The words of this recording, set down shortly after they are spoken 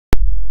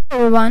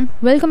Hello everyone,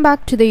 welcome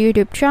back to the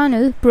YouTube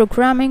channel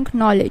Programming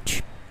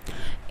Knowledge.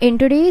 In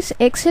today's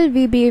Excel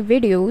VBA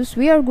videos,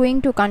 we are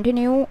going to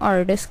continue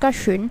our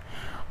discussion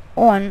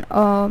on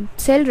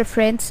cell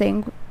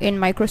referencing in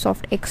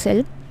Microsoft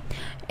Excel.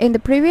 In the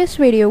previous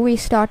video, we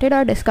started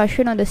our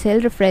discussion on the cell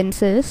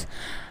references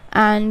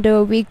and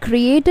we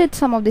created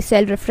some of the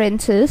cell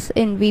references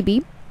in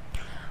VB.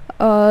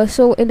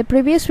 So in the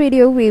previous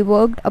video, we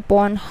worked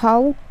upon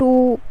how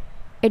to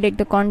edit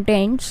the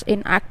contents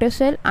in active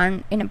cell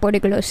and in a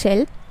particular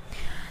cell.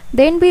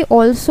 Then we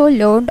also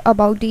learned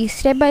about the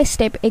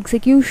step-by-step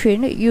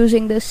execution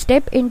using the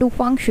step into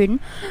function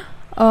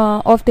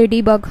of the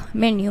debug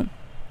menu.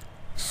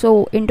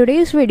 So in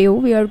today's video,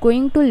 we are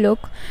going to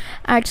look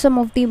at some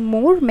of the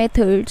more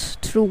methods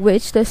through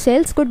which the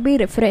cells could be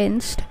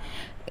referenced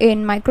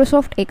in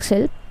Microsoft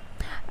Excel.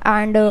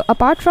 And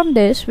apart from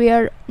this, we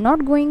are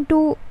not going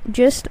to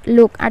just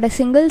look at a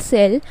single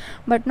cell,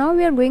 but now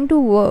we are going to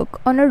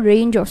work on a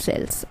range of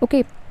cells.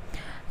 Okay,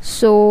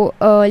 so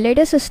let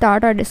us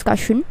start our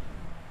discussion.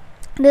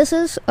 This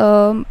is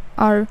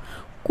our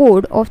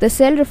code of the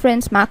cell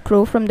reference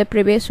macro from the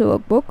previous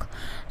workbook.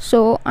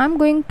 So I'm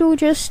going to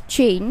just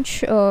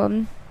change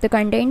the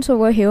contents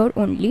over here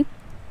only.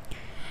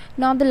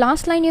 Now the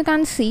last line you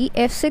can see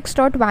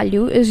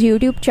f6.value is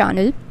YouTube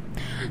channel.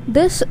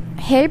 This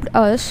helped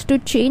us to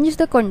change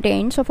the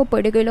contents of a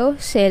particular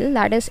cell,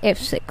 that is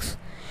F6.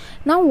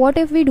 Now what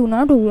if we do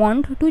not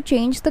want to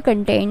change the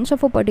contents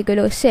of a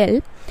particular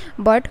cell,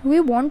 but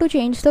we want to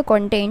change the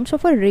contents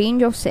of a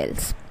range of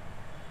cells?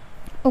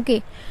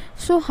 Okay,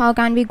 so how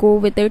can we go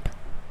with it?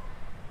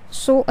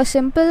 So a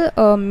simple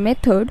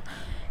method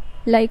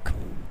like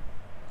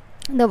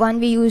the one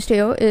we used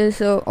here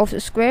is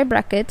of square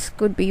brackets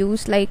could be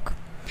used. Like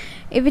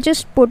if we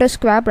just put a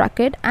square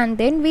bracket and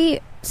then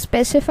we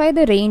specify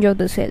the range of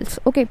the cells.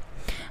 Okay,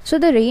 so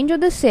the range of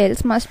the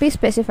cells must be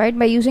specified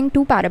by using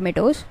two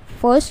parameters.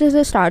 First is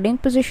the starting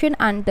position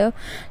and the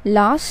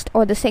last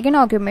or the second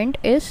argument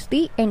is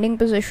the ending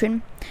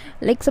position.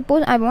 Like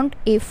suppose I want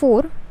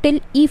A4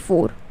 till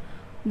E4,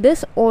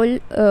 this all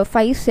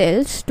 5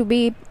 cells to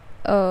be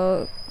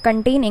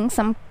containing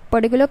some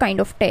particular kind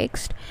of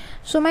text.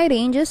 So my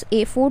range is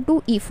A4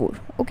 to E4.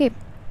 Okay,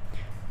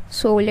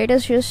 so let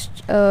us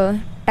just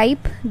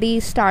type the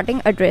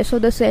starting address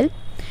of the cell,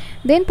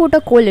 then put a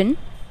colon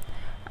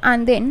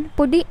and then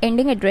put the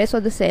ending address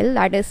of the cell,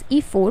 that is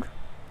E4,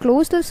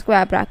 close the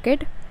square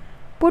bracket,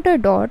 put a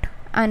dot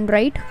and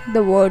write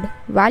the word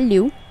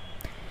value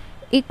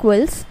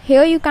equals.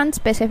 Here you can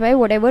specify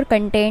whatever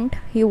content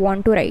you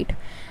want to write.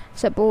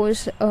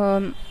 Suppose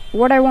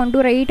what I want to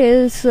write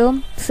is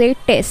say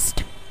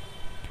test.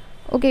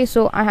 Okay,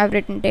 so I have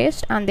written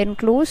test and then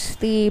close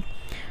the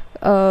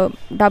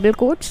double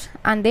quotes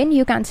and then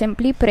you can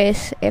simply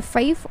press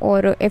F5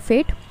 or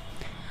F8.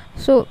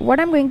 So what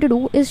I'm going to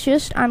do is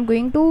just I'm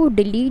going to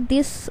delete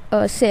these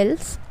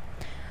cells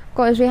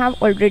because we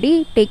have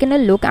already taken a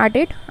look at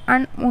it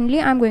and only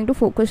I'm going to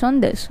focus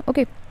on this.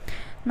 Okay,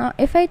 now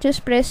if I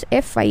just press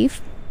F5,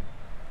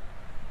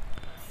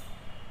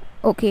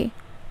 okay,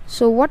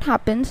 so what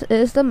happens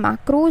is the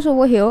macros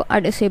over here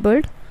are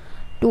disabled.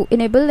 To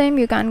enable them,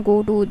 you can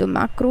go to the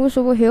macros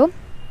over here,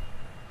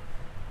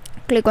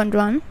 click on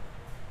run.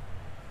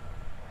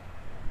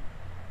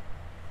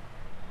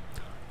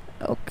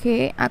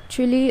 Okay,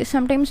 actually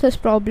sometimes this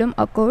problem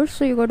occurs,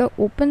 so you gotta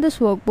open this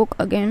workbook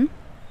again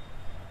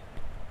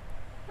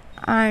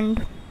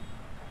and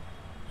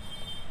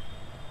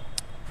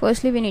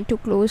firstly we need to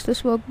close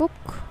this workbook.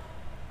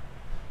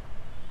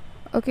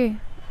 Okay,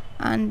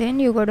 and then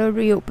you gotta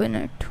reopen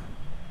it.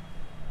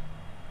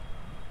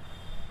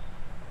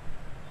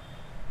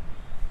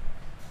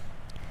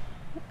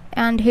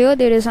 And here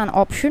there is an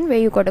option where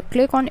you gotta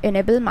click on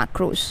enable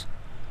macros.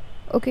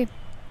 Okay,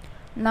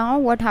 now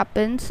what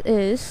happens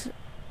is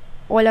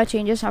all our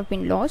changes have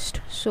been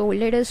lost, so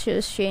let us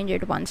just change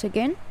it once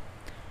again.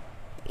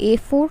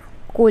 A4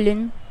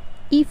 colon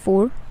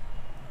E4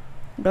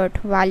 dot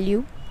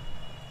value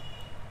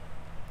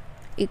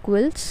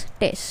equals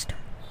test,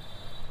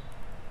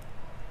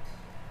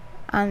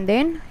 and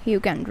then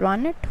you can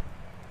run it.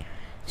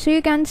 So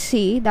you can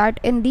see that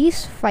in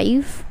these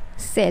 5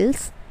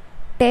 cells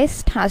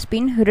test has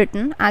been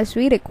written as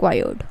we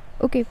required.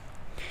 Okay,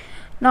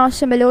 now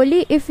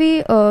similarly if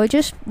we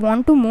just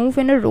want to move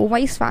in a row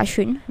wise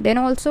fashion, then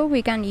also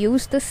we can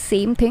use the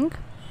same thing.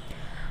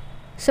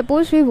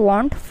 Suppose we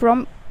want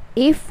from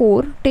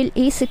A4 till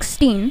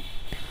A16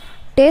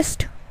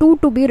 test 2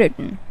 to be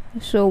written.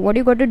 So what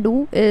you got to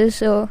do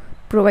is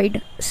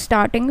provide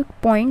starting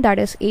point, that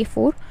is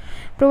A4,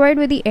 provide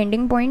with the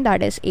ending point,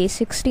 that is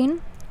A16,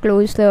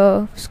 close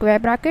the square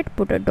bracket,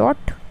 put a dot,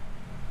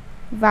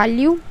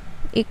 value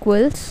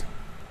equals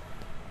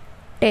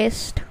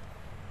test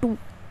 2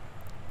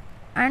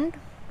 and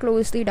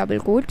close the double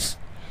quotes,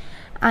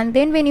 and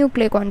then when you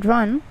click on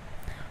run,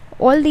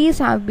 all these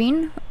have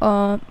been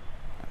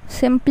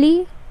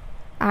simply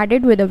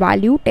added with the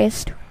value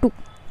test 2.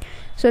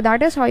 So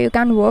that is how you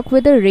can work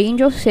with a range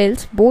of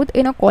cells both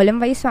in a column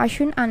wise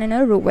fashion and in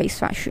a row wise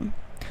fashion.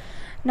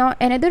 Now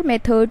another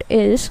method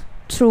is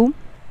through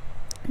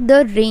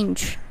the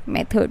range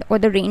method or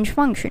the range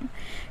function.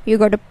 You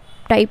got to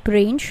type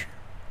range,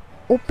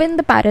 open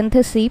the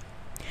parenthesis.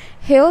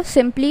 Here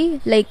simply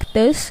like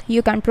this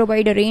you can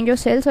provide a range of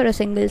cells or a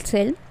single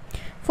cell.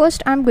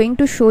 First I'm going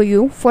to show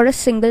you for a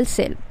single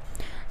cell.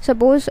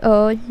 Suppose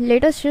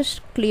let us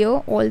just clear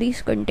all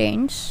these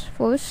contents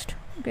first.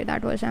 Okay,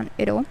 that was an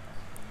error.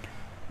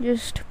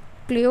 Just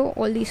clear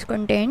all these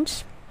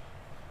contents.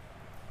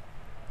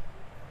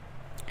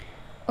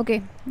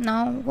 Okay,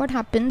 now what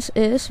happens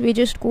is we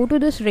just go to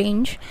this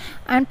range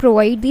and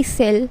provide the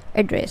cell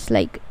address,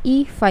 like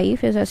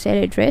E5 is a cell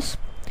address.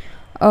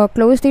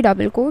 Close the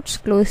double quotes,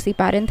 close the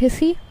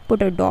parenthesis,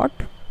 put a dot,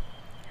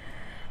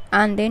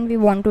 and then we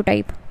want to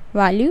type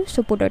value,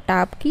 so put a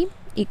tab key,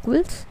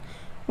 equals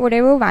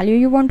whatever value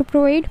you want to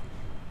provide.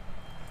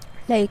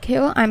 Like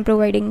here I'm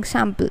providing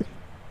sample,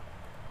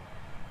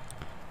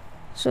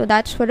 so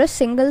that's for a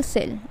single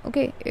cell.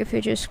 Okay, if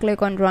you just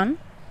click on run,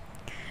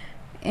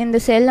 in the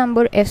cell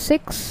number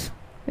F6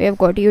 we have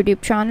got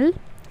YouTube channel.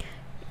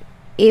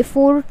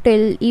 A4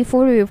 till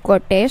E4 we've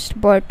got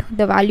test, but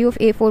the value of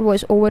A4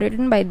 was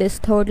overwritten by this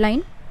third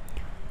line,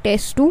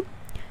 test 2,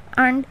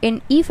 and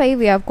in E5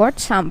 we have got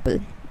sample.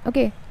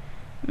 Okay,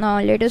 now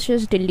let us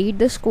just delete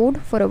this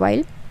code for a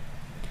while.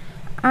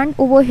 And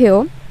over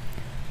here,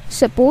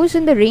 suppose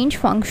in the range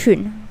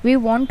function we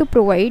want to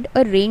provide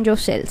a range of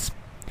cells.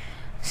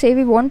 Say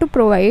we want to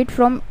provide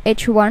from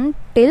H1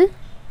 till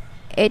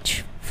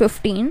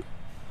H15.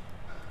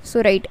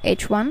 So write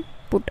H1,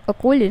 put a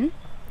colon,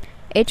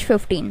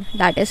 H15,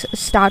 that is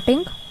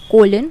starting,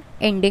 colon,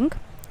 ending,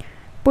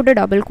 put a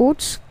double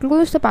quotes,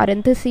 close the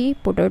parenthesis,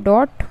 put a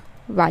dot,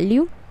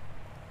 value,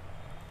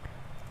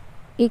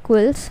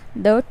 equals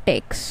the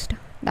text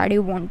that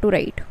you want to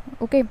write.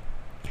 Okay,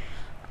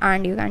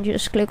 and you can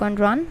just click on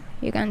run.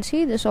 You can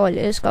see this all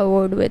is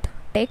covered with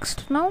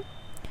text now,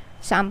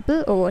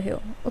 sample over here.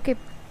 Okay,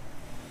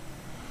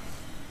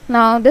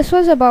 now this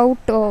was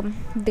about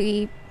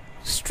the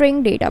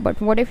string data, but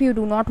what if you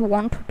do not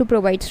want to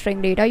provide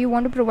string data, you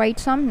want to provide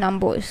some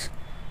numbers?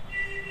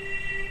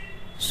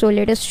 So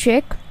let us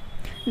check.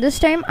 This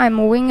time I'm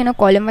moving in a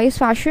column wise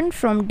fashion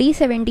from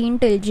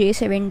D17 till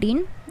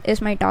J17 is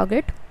my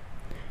target.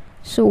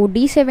 So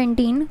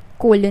D17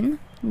 colon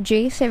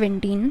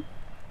J17,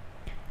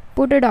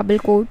 put a double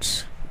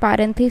quotes,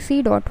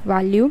 parenthesis dot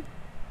value,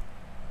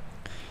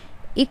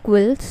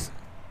 equals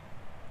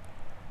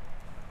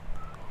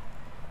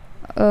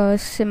a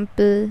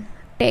simple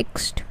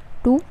text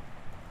 2,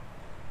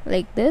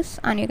 like this,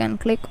 and you can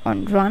click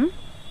on run.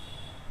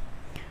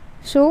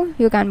 So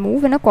you can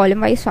move in a column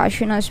wise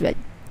fashion as well.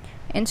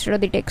 Instead of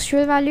the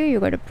textual value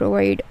you got to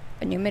provide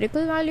a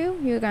numerical value.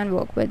 You can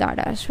work with that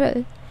as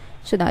well.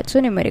 So that's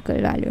a numerical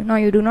value. Now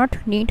you do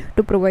not need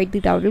to provide the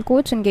double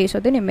quotes in case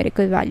of the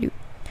numerical value.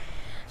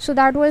 So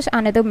that was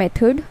another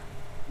method.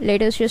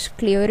 Let us just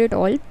clear it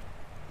all,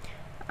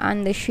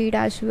 and the sheet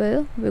as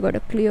well, we got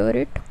to clear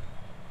it.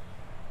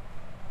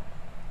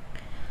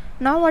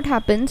 Now what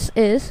happens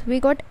is we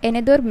got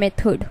another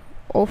method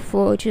of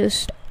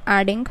just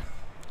adding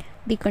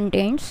the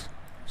contents.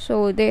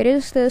 So there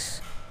is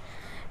this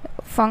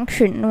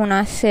function known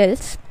as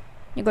cells.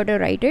 You got to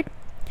write it,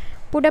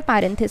 put a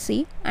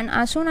parenthesis, and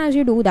as soon as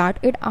you do that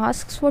it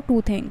asks for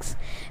two things,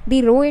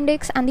 the row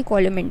index and the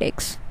column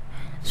index.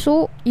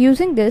 So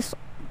using this,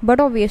 but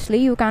obviously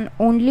you can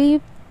only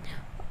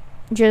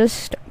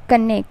just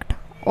connect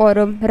or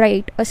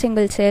write a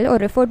single cell or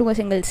refer to a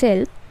single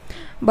cell.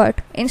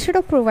 But instead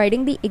of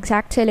providing the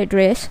exact cell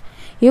address,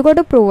 you got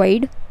to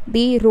provide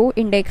the row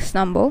index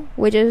number,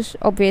 which is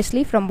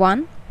obviously from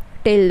 1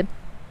 till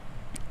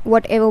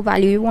whatever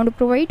value you want to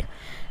provide.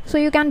 So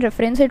you can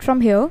reference it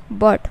from here,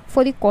 but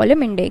for the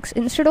column index,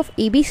 instead of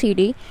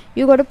ABCD,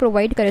 you got to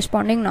provide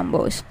corresponding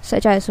numbers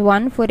such as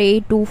 1 for A,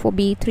 2 for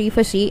B, 3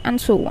 for C,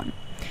 and so on.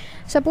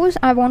 Suppose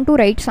I want to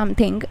write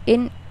something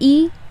in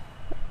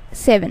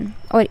E7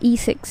 or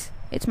E6,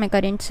 it's my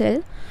current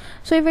cell.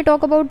 So if we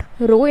talk about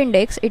row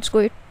index, it's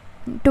going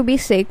to be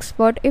 6,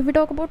 but if we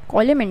talk about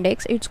column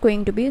index, it's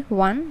going to be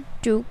 1,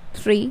 2,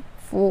 3,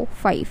 4,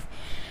 5.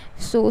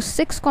 So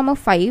 6,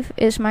 5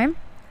 is my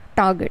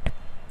target.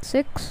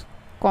 6,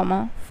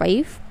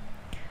 5.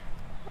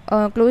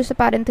 Close the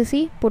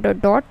parenthesis, put a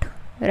dot,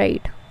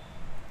 write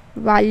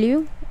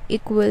value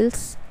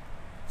equals,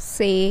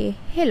 say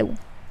hello.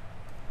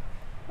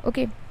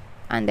 Okay,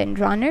 and then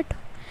run it.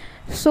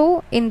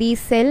 So in the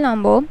cell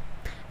number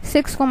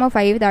 6,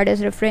 5, that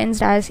is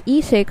referenced as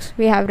E6,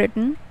 we have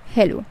written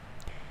hello.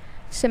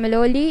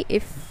 Similarly,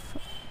 if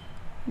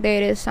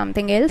there is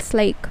something else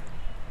like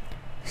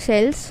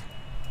cells,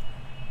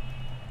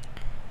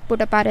 put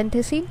a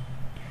parenthesis.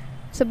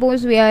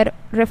 Suppose we are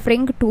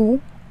referring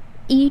to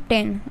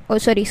E10, or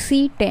sorry,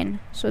 C10.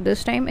 So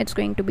this time it's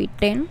going to be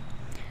 10,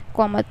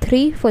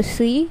 3 for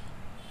C.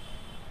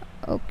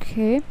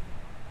 Okay,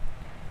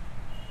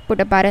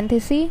 put a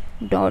parenthesis,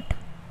 dot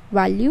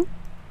value.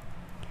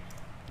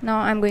 Now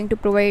I'm going to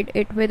provide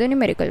it with a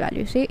numerical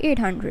value, say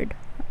 800,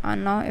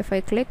 and now if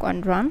I click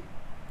on run,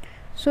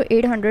 so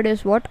 800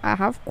 is what I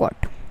have got.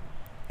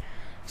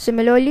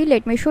 Similarly,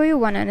 let me show you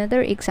one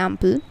another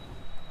example.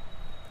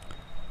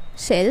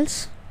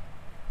 Cells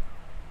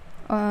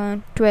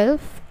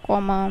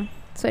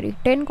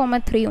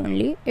 10,3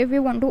 only. If we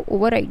want to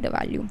override the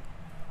value,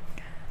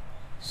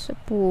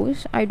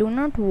 suppose I do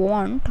not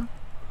want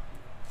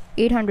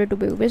 800 to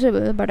be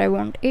visible, but I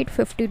want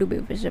 850 to be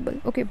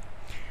visible. Okay,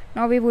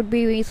 now we would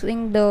be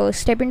using the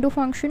step into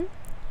function.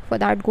 For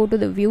that, go to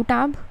the view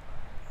tab.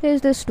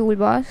 There's this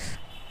toolbars.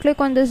 Click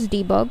on this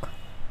debug,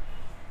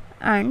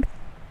 and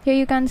here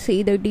you can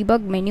see the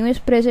debug menu is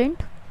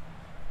present.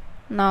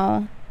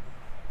 Now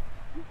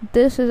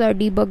this is our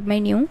debug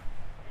menu,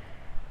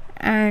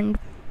 and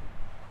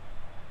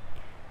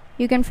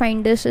you can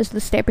find this is the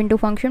step into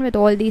function with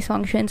all these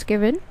functions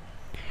given.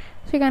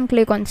 So you can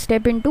click on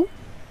step into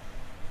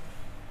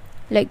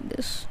like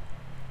this.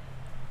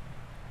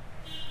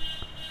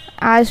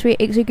 As we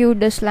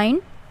execute this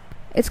line,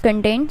 its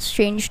contents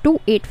change to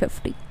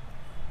 850.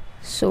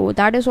 So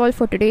that is all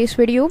for today's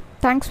video.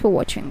 Thanks for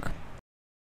watching.